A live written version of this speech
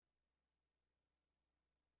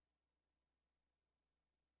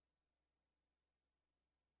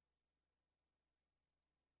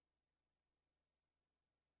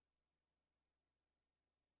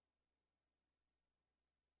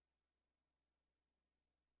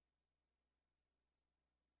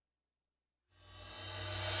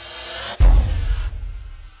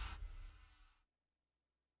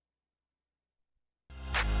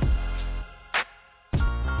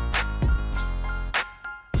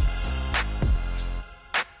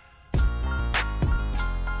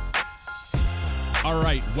All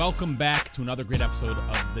right, welcome back to another great episode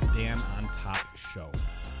of the Dan on Top Show.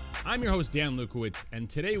 I'm your host, Dan Lukowitz, and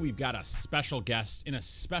today we've got a special guest in a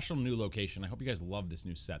special new location. I hope you guys love this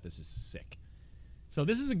new set. This is sick. So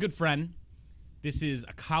this is a good friend. This is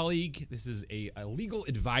a colleague. This is a legal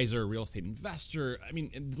advisor, real estate investor. I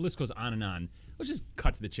mean, the list goes on and on. Let's just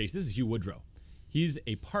cut to the chase. This is Hugh Woodrow. He's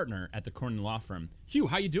a partner at the Cornyn Law Firm. Hugh,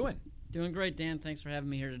 how you doing? Doing great, Dan. Thanks for having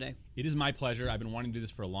me here today. It is my pleasure. I've been wanting to do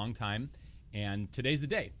this for a long time, and today's the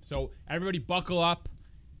day. So everybody buckle up,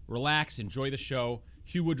 relax, enjoy the show.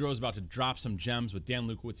 Hugh Woodrow is about to drop some gems with Dan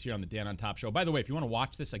Lukowitz here on the Dan on Top Show. By the way, if you want to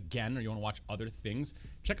watch this again or you want to watch other things,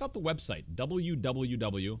 check out the website,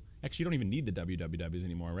 www. Actually, you don't even need the wwws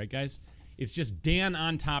anymore, right, guys? It's just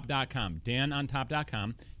danontop.com,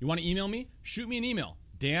 danontop.com. You want to email me? Shoot me an email,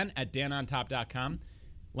 dan@danontop.com.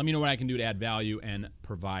 Let me know what I can do to add value and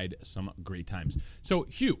provide some great times. So,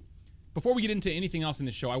 Hugh, before we get into anything else in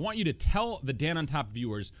the show, I want you to tell the Dan on Top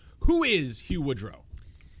viewers, who is Hugh Woodrow?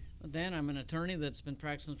 Well, Dan, I'm an attorney that's been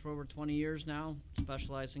practicing for over 20 years now,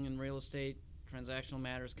 specializing in real estate, transactional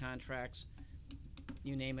matters, contracts,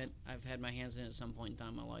 you name it. I've had my hands in it at some point in time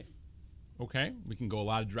in my life. Okay, we can go a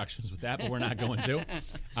lot of directions with that, but we're not going to.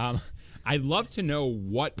 I'd love to know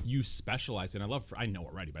what you specialize in. I know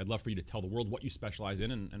already, but I'd love for you to tell the world what you specialize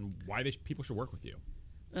in and why people should work with you.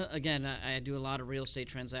 Again, I do a lot of real estate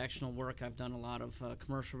transactional work. I've done a lot of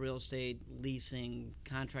commercial real estate, leasing,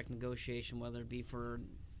 contract negotiation, whether it be for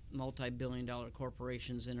multi-billion-dollar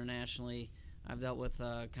corporations internationally. I've dealt with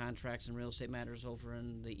contracts and real estate matters over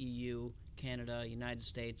in the EU, Canada, United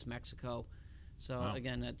States, Mexico. So, Wow.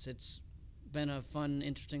 Again, it's been a fun,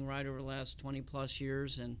 interesting ride over the last 20-plus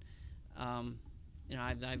years, and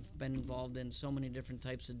I've been involved in so many different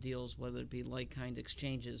types of deals, whether it be like-kind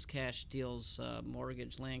exchanges, cash deals,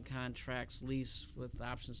 mortgage, land contracts, lease with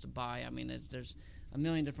options to buy. I mean, there's a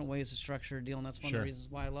million different ways to structure a deal, and that's one of the reasons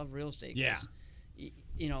why I love real estate. Yeah.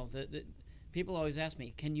 The people always ask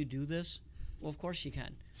me, can you do this? Well, of course you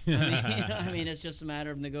can. I mean, it's just a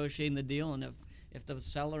matter of negotiating the deal, and if the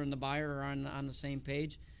seller and the buyer are on the same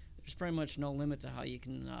page, there's pretty much no limit to how you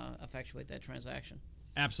can effectuate that transaction.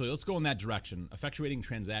 Absolutely. Let's go in that direction, effectuating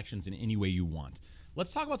transactions in any way you want.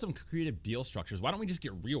 Let's talk about some creative deal structures. Why don't we just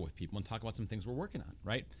get real with people and talk about some things we're working on,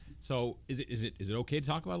 right? So is it okay to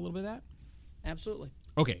talk about a little bit of that? Absolutely.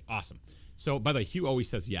 Okay, awesome. So, by the way, Hugh always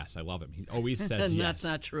says yes. I love him. He always says yes. That's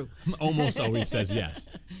not true. Almost always says yes.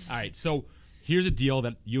 All right, so here's a deal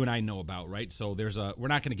that you and I know about, right? So we're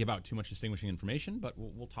not going to give out too much distinguishing information, but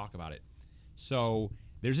we'll talk about it. So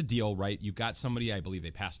there's a deal, right? You've got somebody, I believe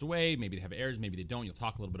they passed away. Maybe they have heirs, maybe they don't. You'll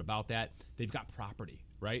talk a little bit about that. They've got property,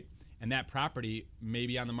 right? And that property may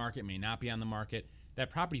be on the market, may not be on the market.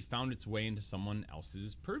 That property found its way into someone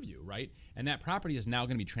else's purview, right? And that property is now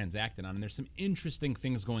going to be transacted on. And there's some interesting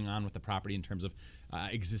things going on with the property in terms of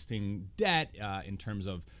existing debt, in terms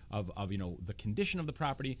of the condition of the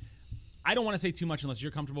property. I don't want to say too much unless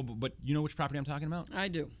you're comfortable, but you know which property I'm talking about? I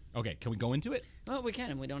do. Okay, can we go into it? Well, we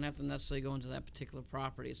can, and we don't have to necessarily go into that particular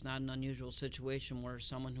property. It's not an unusual situation where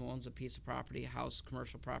someone who owns a piece of property, a house,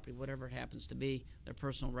 commercial property, whatever it happens to be, their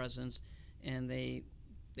personal residence, and they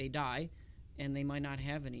die, and they might not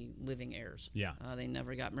have any living heirs. Yeah. They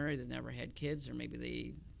never got married, they never had kids, or maybe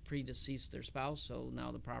they predeceased their spouse, so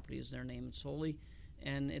now the property is their name solely,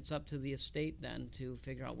 and it's up to the estate then to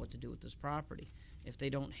figure out what to do with this property. If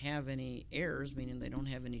they don't have any heirs, meaning they don't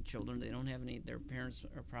have any children, they don't have any, their parents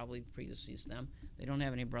are probably predeceased them, they don't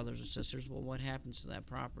have any brothers or sisters, well, what happens to that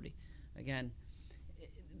property? Again,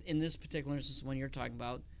 in this particular instance, when you're talking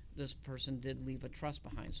about, this person did leave a trust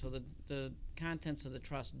behind. So the contents of the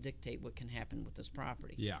trust dictate what can happen with this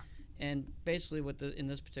property. Yeah. And basically in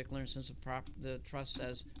this particular instance, the trust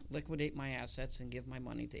says, liquidate my assets and give my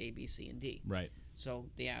money to A, B, C, and D. Right. So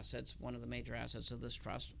the assets, one of the major assets of this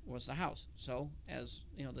trust was the house. So as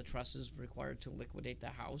you know, the trust is required to liquidate the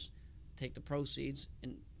house, take the proceeds,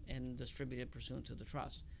 and distribute it pursuant to the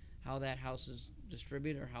trust. How that house is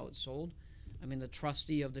distributed or how it's sold, I mean, the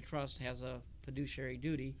trustee of the trust has a fiduciary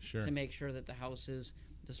duty to make sure that the house is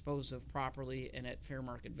disposed of properly and at fair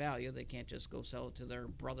market value. They can't just go sell it to their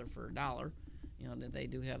brother for $1. You know, that they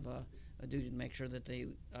do have a duty to make sure that they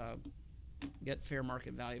get fair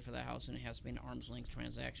market value for the house, and it has to be an arm's length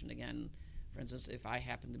transaction. Again, for instance, if I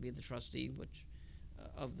happen to be the trustee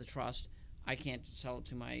of the trust, I can't sell it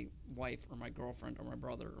to my wife or my girlfriend or my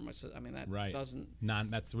brother or my sister. I mean, that doesn't...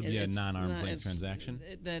 That would be a non-arm's length transaction?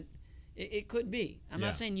 It could be. I'm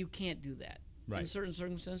not saying you can't do that. Right. In certain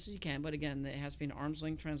circumstances you can, but again, it has to be an arm's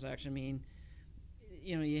length transaction. I mean,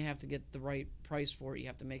 you have to get the right price for it. You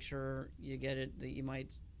have to make sure you get it. That you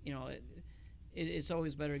might, it's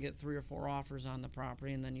always better to get 3 or 4 offers on the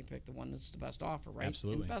property, and then you pick the one that's the best offer, right?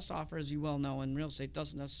 Absolutely. And the best offer, as you well know, in real estate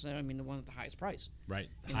doesn't necessarily mean the one with the highest price. Right.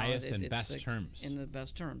 You know, Highest it's and best terms. In the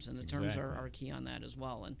best terms, and the terms Exactly. are key on that as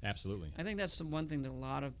well. And Absolutely. I think that's the one thing that a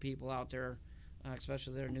lot of people out there,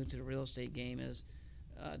 especially that are new to the real estate game, is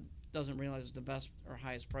doesn't realize the best or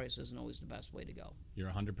highest price isn't always the best way to go. You're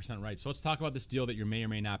 100% right. So let's talk about this deal that you may or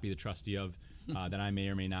may not be the trustee of, that I may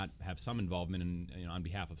or may not have some involvement in, on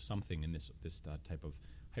behalf of something in this type of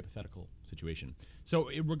hypothetical situation. So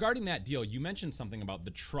regarding that deal, you mentioned something about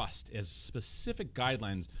the trust as specific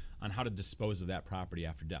guidelines on how to dispose of that property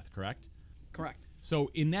after death, correct? Correct. So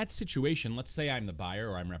in that situation, let's say I'm the buyer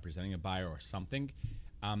or I'm representing a buyer or something.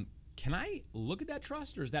 Can I look at that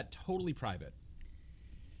trust, or is that totally private?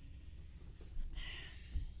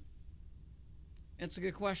 It's a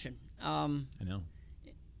good question. I know.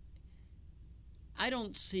 I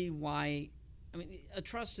don't see why. I mean, a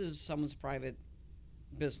trust is someone's private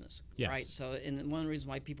business, Yes. right? So, and one of the reasons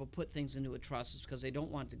why people put things into a trust is because they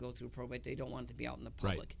don't want to go through probate. They don't want it to be out in the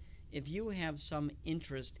public. Right. If you have some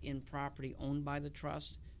interest in property owned by the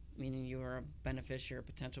trust, meaning you are a beneficiary, a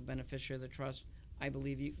potential beneficiary of the trust, I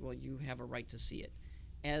believe you have a right to see it.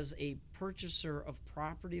 As a purchaser of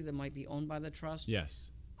property that might be owned by the trust,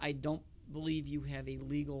 Yes. I don't believe you have a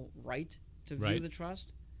legal right to view Right. the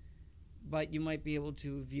trust, but you might be able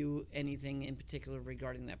to view anything in particular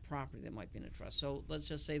regarding that property that might be in a trust. So let's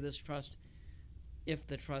just say this trust, if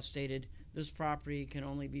the trust stated this property can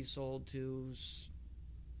only be sold to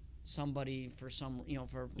somebody for some,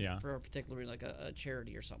 for a particular, like a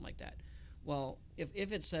charity or something like that. Well,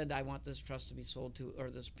 if it said I want this trust to be sold to, or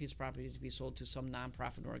this piece of property to be sold to some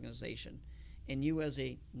nonprofit organization, and you as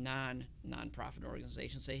a nonprofit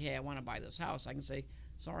organization say, hey, I want to buy this house, I can say,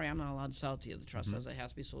 sorry, I'm not allowed to sell it to you. The trust says it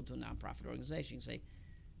has to be sold to a nonprofit organization. You say,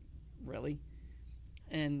 really?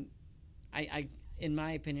 And I in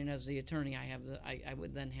my opinion, as the attorney, I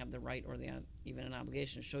would then have the right or even an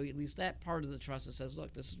obligation to show you at least that part of the trust that says,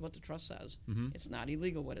 look, this is what the trust says. It's not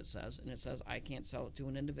illegal what it says, and it says I can't sell it to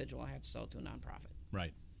an individual. I have to sell it to a nonprofit.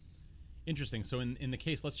 Right. Interesting. So in the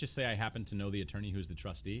case, let's just say I happen to know the attorney who's the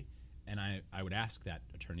trustee, and I would ask that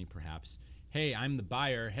attorney perhaps, hey, I'm the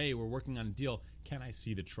buyer. Hey, we're working on a deal. Can I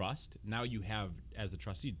see the trust? Now you have, as the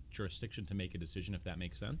trustee, jurisdiction to make a decision, if that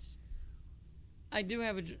makes sense. I do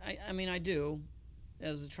have I do.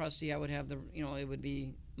 As a trustee, I would have it would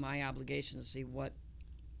be my obligation to see what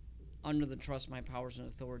under the trust my powers and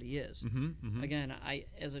authority is. Again,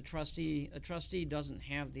 as a trustee doesn't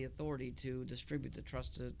have the authority to distribute the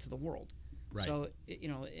trust to the world. Right. So,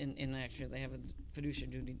 in actually, they have a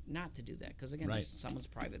fiduciary duty not to do that because, again, Right. it's someone's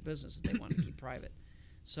private business that they want to keep private.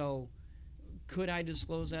 So, could I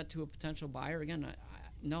disclose that to a potential buyer? Again,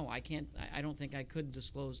 no, I can't. I don't think I could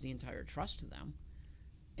disclose the entire trust to them.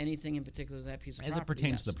 Anything in particular to that piece of As property. it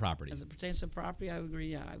pertains yes. to the property. As it pertains to the property, I would agree.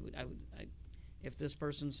 Yeah, I would. If this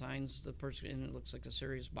person signs the purchase and it looks like a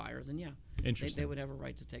serious buyer, then yeah, Interesting. they would have a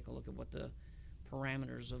right to take a look at what the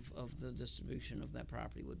parameters of the distribution of that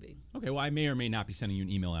property would be. Okay, well, I may or may not be sending you an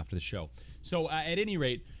email after the show. So at any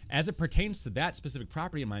rate, as it pertains to that specific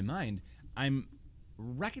property in my mind, I'm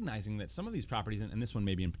recognizing that some of these properties, and this one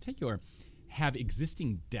maybe in particular, have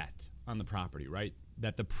existing debt on the property, right?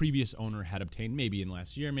 That the previous owner had obtained maybe in the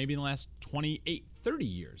last year, maybe in the last 28, 30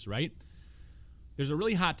 years, right? There's a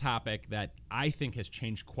really hot topic that I think has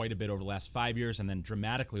changed quite a bit over the last 5 years and then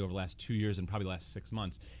dramatically over the last 2 years and probably the last 6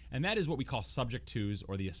 months. And that is what we call subject twos,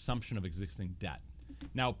 or the assumption of existing debt.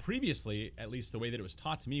 Now, previously, at least the way that it was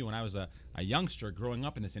taught to me when I was a youngster growing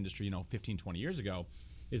up in this industry, 15, 20 years ago,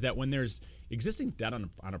 is that when there's existing debt on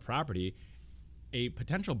a property, a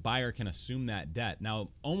potential buyer can assume that debt. Now,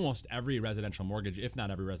 almost every residential mortgage, if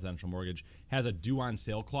not every residential mortgage, has a due on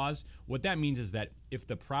sale clause. What that means is that if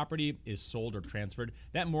the property is sold or transferred,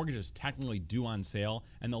 that mortgage is technically due on sale,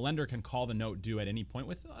 and the lender can call the note due at any point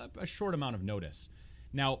with a short amount of notice.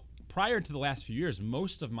 Now, prior to the last few years,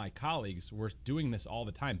 most of my colleagues were doing this all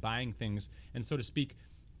the time, buying things and, so to speak,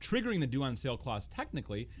 triggering the due on sale clause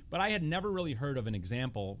technically, but I had never really heard of an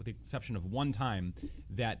example, with the exception of one time,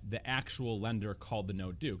 that the actual lender called the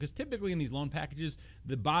note due. Because typically in these loan packages,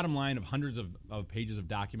 the bottom line of hundreds of pages of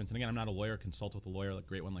documents, and again, I'm not a lawyer, consult with a lawyer, a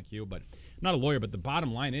great one like you, but I'm not a lawyer, but the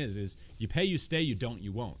bottom line is you pay, you stay, you don't,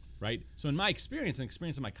 you won't, right? So in my experience and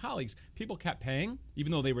experience of my colleagues, people kept paying,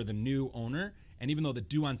 even though they were the new owner, and even though the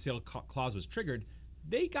due on sale clause was triggered,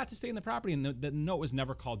 they got to stay in the property, and the note was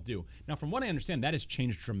never called due. Now, from what I understand, that has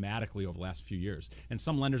changed dramatically over the last few years, and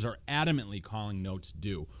some lenders are adamantly calling notes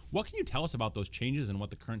due. What can you tell us about those changes and what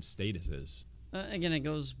the current status is? Again, it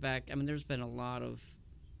goes back. I mean, there's been a lot of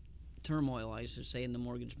turmoil, I should say, in the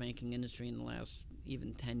mortgage banking industry in the last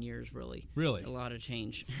even 10 years, really. Really? A lot of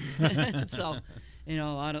change. So,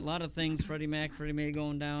 a lot of things, Freddie Mae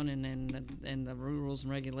going down, and the rules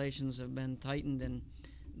and regulations have been tightened, and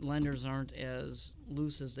lenders aren't as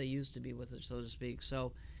loose as they used to be with it, so to speak.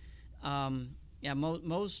 So,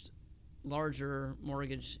 most larger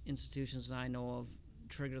mortgage institutions that I know of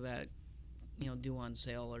trigger that, due on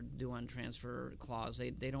sale or due on transfer clause.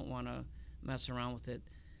 They don't want to mess around with it,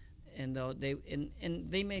 and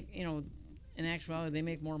they make, in actuality, they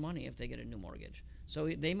make more money if they get a new mortgage. So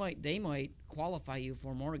they might qualify you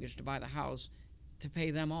for a mortgage to buy the house to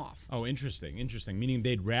pay them off. Oh, interesting. Meaning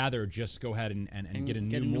they'd rather just go ahead and get a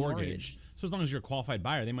new mortgage. So as long as you're a qualified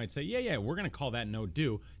buyer, they might say, yeah, we're going to call that note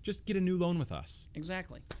due. Just get a new loan with us.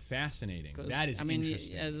 Exactly. Fascinating. That is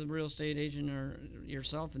interesting. As a real estate agent or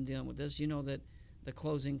yourself in dealing with this, you know that the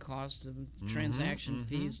closing costs, the transaction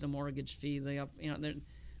fees, the mortgage fee,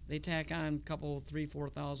 they tack on a couple,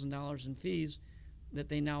 $3,000-$4,000 in fees that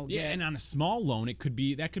they now get. Yeah, and on a small loan, that could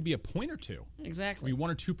be a point or two. Exactly. 1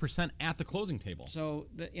 or 2% at the closing table. So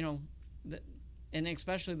and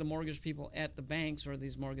especially the mortgage people at the banks or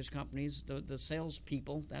these mortgage companies, the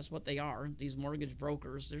salespeople, that's what they are. These mortgage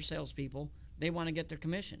brokers, they're salespeople. They want to get their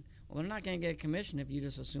commission. Well, they're not going to get a commission if you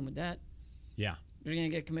just assume a debt. Yeah. They're going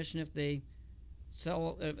to get commission if they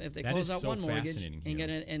close out one mortgage and get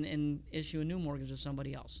and issue a new mortgage to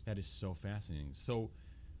somebody else. That is so fascinating. So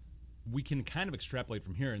we can kind of extrapolate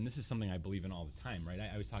from here, and this is something I believe in all the time, right?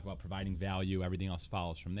 I always talk about providing value. Everything else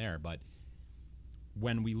follows from there. But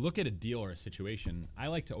when we look at a deal or a situation, I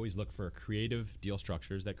like to always look for creative deal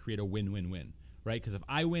structures that create a win-win-win, right? Because if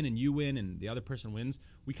I win and you win and the other person wins,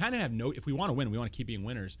 we kind of have if we want to win, we want to keep being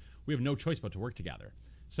winners, we have no choice but to work together.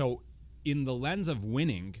 So in the lens of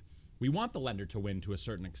winning, we want the lender to win to a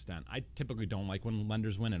certain extent. I typically don't like when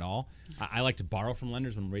lenders win at all. I like to borrow from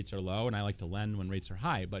lenders when rates are low, and I like to lend when rates are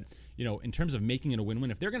high. But, in terms of making it a win-win,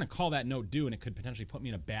 if they're going to call that note due and it could potentially put me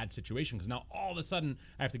in a bad situation because now all of a sudden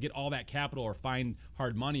I have to get all that capital or find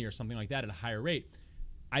hard money or something like that at a higher rate,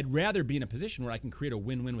 I'd rather be in a position where I can create a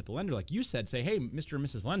win-win with the lender. Like you said, say, hey, Mr. and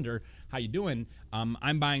Mrs. Lender, how you doing?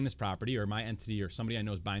 I'm buying this property, or my entity or somebody I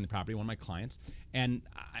know is buying the property, one of my clients, and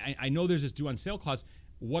I know there's this due on sale clause.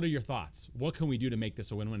 What are your thoughts? What can we do to make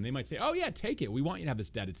this a win-win? They might say, oh, yeah, take it. We want you to have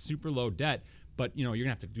this debt. It's super low debt, but you're going to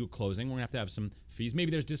have to do a closing. We're going to have some fees.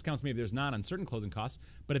 Maybe there's discounts, maybe there's not on certain closing costs.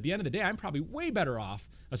 But at the end of the day, I'm probably way better off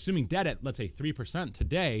assuming debt at, let's say, 3%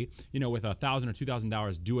 today, with $1,000 or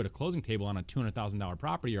 $2,000 due at a closing table on a $200,000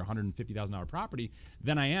 property or $150,000 property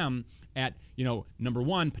than I am at, number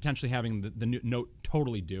one, potentially having the note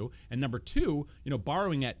totally due, and number two,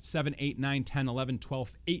 borrowing at 7, 8, 9, 10, 11,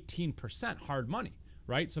 12, 18% hard money.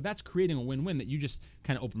 Right? So that's creating a win-win that you just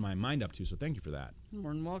kind of opened my mind up to. So thank you for that.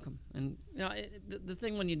 More than welcome. And the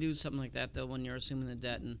thing when you do something like that, though, when you're assuming the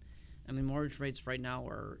debt, and mortgage rates right now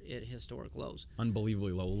are at historic lows.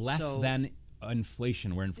 Unbelievably low. Less than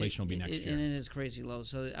inflation, where inflation will be next year. And it is crazy low.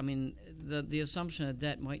 So, the assumption of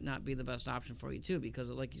debt might not be the best option for you, too, because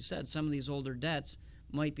like you said, some of these older debts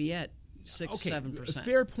might be at 6, 7%.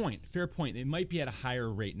 Fair point. It might be at a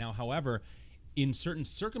higher rate. Now, however, in certain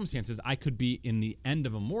circumstances, I could be in the end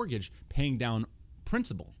of a mortgage paying down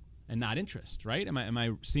principal and not interest, right? Am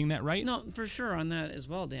I seeing that right? No, for sure on that as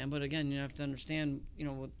well, Dan. But again, you have to understand,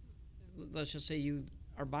 let's just say you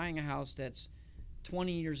are buying a house that's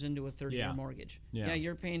 20 years into a 30-year mortgage. Yeah,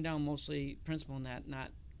 you're paying down mostly principal in that,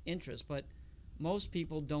 not interest. But most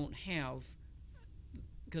people don't have,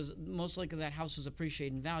 because most likely that house is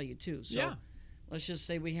appreciating in value too. So. Yeah. Let's just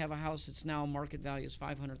say we have a house that's now market value is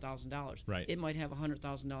 $500,000. Right. It might have a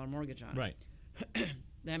 $100,000 mortgage on it. Right.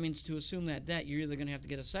 That means to assume that debt, you're either going to have to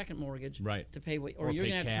get a second mortgage, right, to pay, or you're going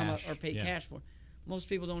to have to come up or pay cash for it. Most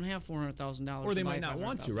people don't have $400,000. Or they might not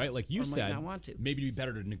want to, right? Like you said, might not want to. Maybe it'd be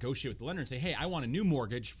better to negotiate with the lender and say, hey, I want a new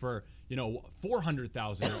mortgage for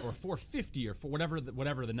 $400,000 or $450,000 or for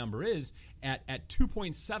whatever the number is at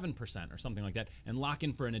 2.7% or something like that, and lock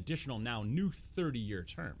in for an additional now new 30-year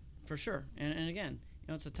term. For sure. And again,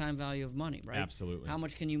 it's a time value of money, right? Absolutely. How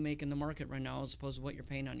much can you make in the market right now as opposed to what you're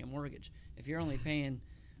paying on your mortgage? If you're only paying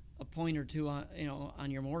a point or two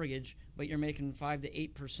on your mortgage, but you're making 5 to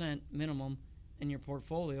 8% minimum in your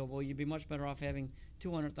portfolio, well, you'd be much better off having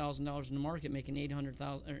 $200,000 in the market making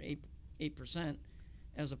 800,000 or 8%,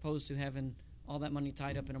 as opposed to having all that money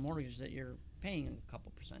tied up in a mortgage that you're paying a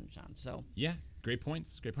couple percentage on. So yeah, great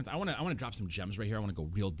points. I want to drop some gems right here. I want to go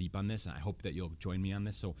real deep on this, and I hope that you'll join me on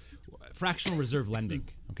this. So, fractional reserve lending.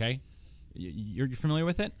 Okay, you're familiar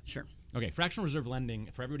with it? Sure. Okay, fractional reserve lending,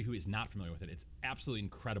 for everybody who is not familiar with it, it's absolutely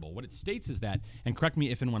incredible. What it states is that, and correct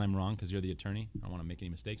me if and when I'm wrong, because you're the attorney, I don't want to make any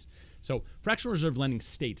mistakes. So fractional reserve lending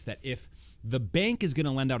states that if the bank is going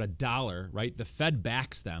to lend out $1, right, the Fed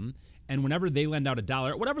backs them, and whenever they lend out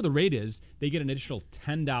 $1, whatever the rate is, they get an additional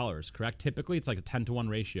 $10, correct? Typically, it's like a 10-to-1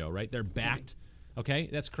 ratio, right? They're backed. Okay,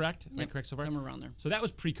 that's correct? Am I correct so far? Somewhere around there. So that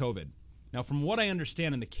was pre-COVID. Now, from what I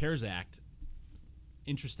understand in the CARES Act,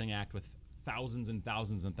 interesting act with thousands and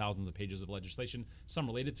thousands and thousands of pages of legislation, some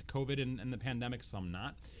related to COVID and the pandemic, some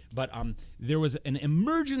not. But there was an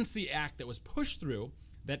emergency act that was pushed through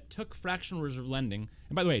that took fractional reserve lending.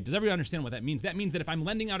 And by the way, does everyone understand what that means? That means that if I'm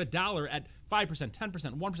lending out $1 at 5%, 10%,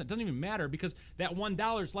 1%, it doesn't even matter, because that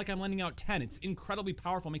 $1, it's like I'm lending out 10. It's incredibly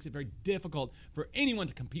powerful, makes it very difficult for anyone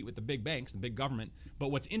to compete with the big banks, the big government. But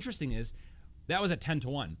what's interesting is that was at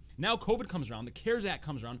 10-to-1. Now COVID comes around, the CARES Act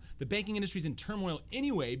comes around, the banking industry's in turmoil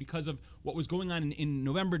anyway because of what was going on in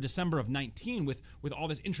November, December of 19 with all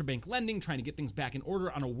this intrabank lending, trying to get things back in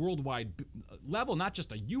order on a worldwide level, not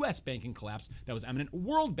just a U.S. banking collapse that was imminent,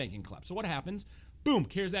 world banking collapse. So what happens? Boom,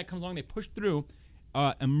 CARES Act comes along, they push through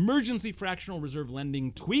emergency fractional reserve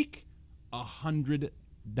lending tweak, $100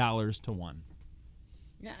 to 1.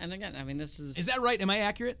 Yeah, and again, I mean, this is... Is that right? Am I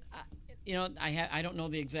accurate? You know, I don't know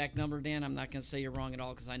the exact number, Dan. I'm not going to say you're wrong at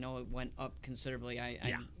all, because I know it went up considerably. I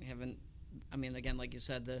haven't, I mean, again, like you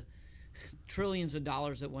said, the trillions of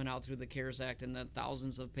dollars that went out through the CARES Act and the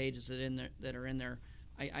thousands of pages that are in there.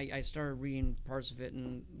 I started reading parts of it,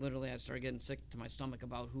 and literally I started getting sick to my stomach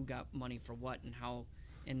about who got money for what and how,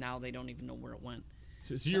 and now they don't even know where it went.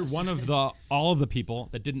 So you're one of all of the people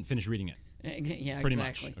that didn't finish reading it. Yeah, pretty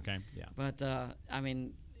exactly. much. Okay, yeah. But I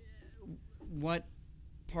mean, what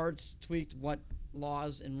parts tweaked, what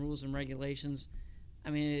laws and rules and regulations?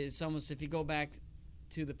 I mean, it's almost, if you go back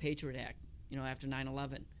to the Patriot Act, you know, after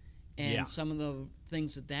 9/11, and some of the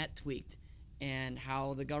things that tweaked, and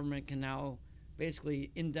how the government can now basically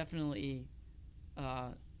indefinitely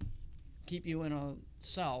keep you in a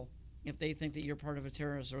cell if they think that you're part of a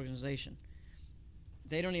terrorist organization.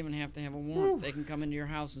 They don't even have to have a warrant. They can come into your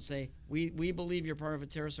house and say, we believe you're part of a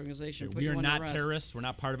terrorist organization. We are not terrorists. We're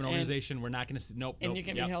not part of an organization. We're not going to... Nope. And you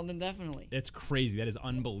can be held indefinitely. It's crazy. That is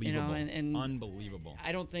unbelievable. You know, and unbelievable.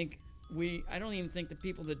 I don't even think the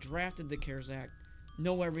people that drafted the CARES Act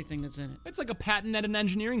know everything that's in it. It's like a patent at an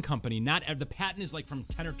engineering company. The patent is like from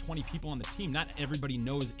 10 or 20 people on the team. Not everybody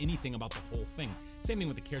knows anything about the whole thing. Same thing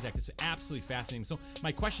with the CARES Act. It's absolutely fascinating. So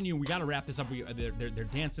my question to you, we got to wrap this up. They're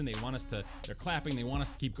dancing. They want us to, they're clapping. They want us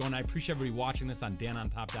to keep going. I appreciate everybody watching this on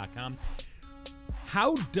danontop.com.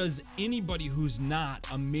 How does anybody who's not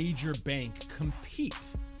a major bank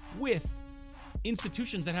compete with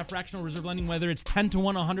institutions that have fractional reserve lending, whether it's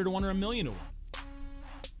 10-to-1, 100-to-1, or 1,000,000 to 1?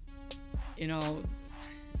 You know,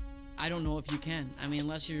 I don't know if you can. I mean,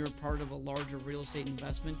 unless you're part of a larger real estate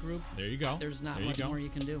investment group. There you go. There's not much more you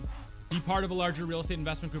can do. Be part of a larger real estate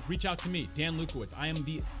investment group. Reach out to me, Dan Lukowitz. I am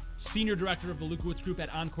the Senior Director of the Lukowitz Group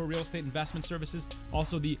at Encore Real Estate Investment Services,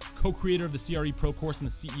 also the co-creator of the CRE Pro course and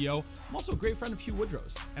the CEO. I'm also a great friend of Hugh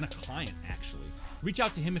Woodrow's, and a client, actually. Reach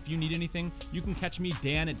out to him if you need anything. You can catch me,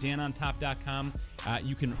 Dan, at danontop.com.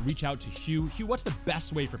 You can reach out to Hugh. Hugh, what's the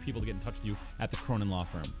best way for people to get in touch with you at the Cronin Law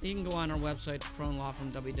Firm? You can go on our website, Cronin Law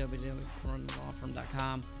Firm,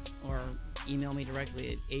 www.croninlawfirm.com, or email me directly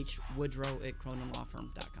at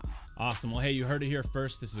hwoodrow@croninlawfirm.com. Awesome. Well, hey, you heard it here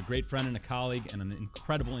first. This is a great friend and a colleague and an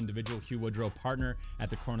incredible individual, Hugh Woodrow, partner at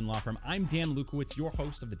the Cronin Law Firm. I'm Dan Lukowitz, your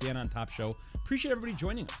host of the Dan on Top Show. Appreciate everybody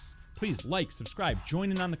joining us. Please like, subscribe,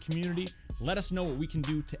 join in on the community. Let us know what we can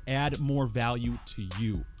do to add more value to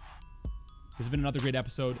you. This has been another great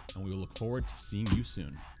episode, and we will look forward to seeing you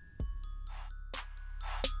soon.